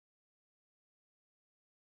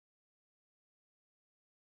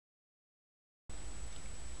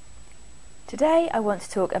Today I want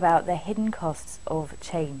to talk about the hidden costs of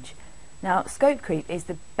change. Now, scope creep is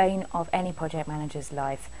the bane of any project manager's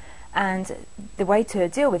life, and the way to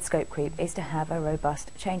deal with scope creep is to have a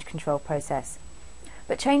robust change control process.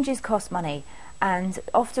 But changes cost money, and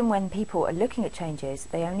often when people are looking at changes,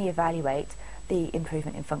 they only evaluate the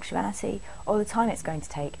improvement in functionality or the time it's going to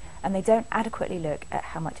take, and they don't adequately look at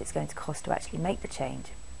how much it's going to cost to actually make the change.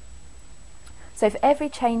 So for every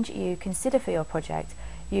change you consider for your project,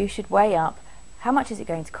 you should weigh up how much is it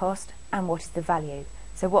going to cost and what is the value.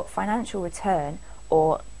 So what financial return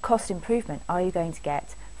or cost improvement are you going to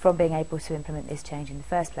get from being able to implement this change in the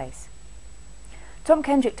first place? Tom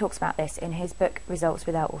Kendrick talks about this in his book Results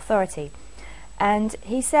Without Authority, and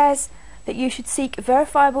he says that you should seek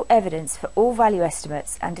verifiable evidence for all value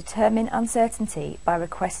estimates and determine uncertainty by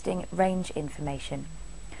requesting range information.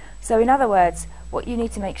 So in other words, what you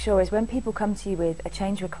need to make sure is when people come to you with a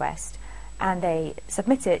change request and they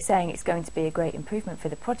submit it saying it's going to be a great improvement for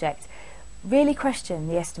the project, really question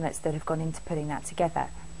the estimates that have gone into putting that together.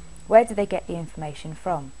 Where did they get the information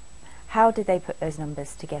from? How did they put those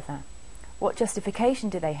numbers together? What justification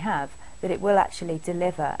do they have that it will actually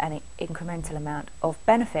deliver an incremental amount of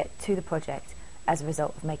benefit to the project as a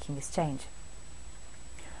result of making this change?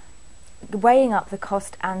 Weighing up the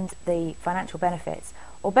cost and the financial benefits,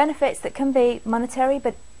 or benefits that can be monetary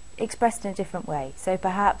but expressed in a different way, so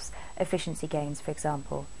perhaps efficiency gains, for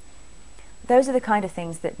example. Those are the kind of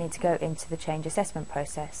things that need to go into the change assessment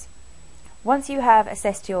process. Once you have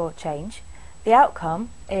assessed your change, the outcome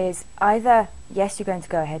is either yes, you're going to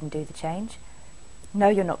go ahead and do the change, no,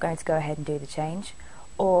 you're not going to go ahead and do the change,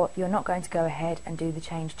 or you're not going to go ahead and do the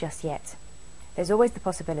change just yet. There's always the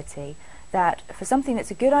possibility that for something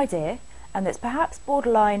that's a good idea and that's perhaps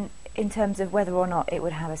borderline in terms of whether or not it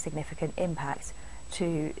would have a significant impact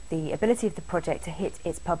to the ability of the project to hit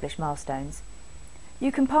its published milestones, you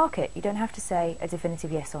can park it. You don't have to say a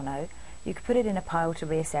definitive yes or no. You can put it in a pile to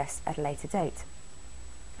reassess at a later date.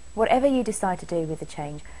 Whatever you decide to do with the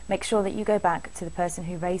change, make sure that you go back to the person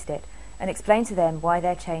who raised it and explain to them why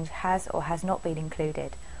their change has or has not been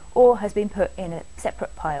included, or has been put in a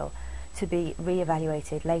separate pile to be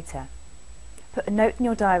re-evaluated later. Put a note in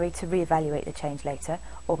your diary to re-evaluate the change later,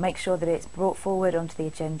 or make sure that it's brought forward onto the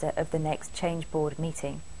agenda of the next change board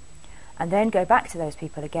meeting. And then go back to those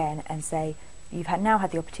people again and say, you've now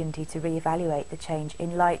had the opportunity to re-evaluate the change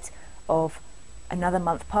in light of another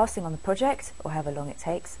month passing on the project, or however long it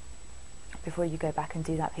takes, before you go back and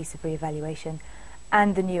do that piece of re-evaluation.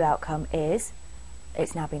 And the new outcome is,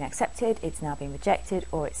 it's now been accepted, it's now been rejected,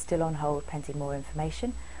 or it's still on hold pending more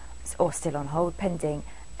information, or still on hold pending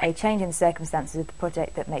a change in the circumstances of the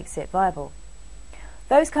project that makes it viable.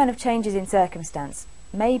 Those kind of changes in circumstance,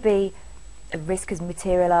 maybe a risk has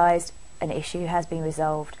materialised, an issue has been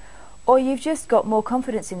resolved, or you've just got more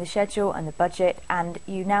confidence in the schedule and the budget, and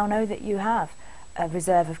you now know that you have a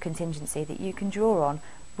reserve of contingency that you can draw on,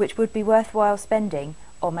 which would be worthwhile spending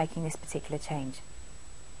on making this particular change.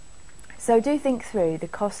 So do think through the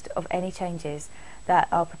cost of any changes that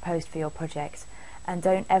are proposed for your project, and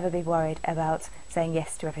don't ever be worried about saying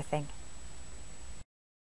yes to everything.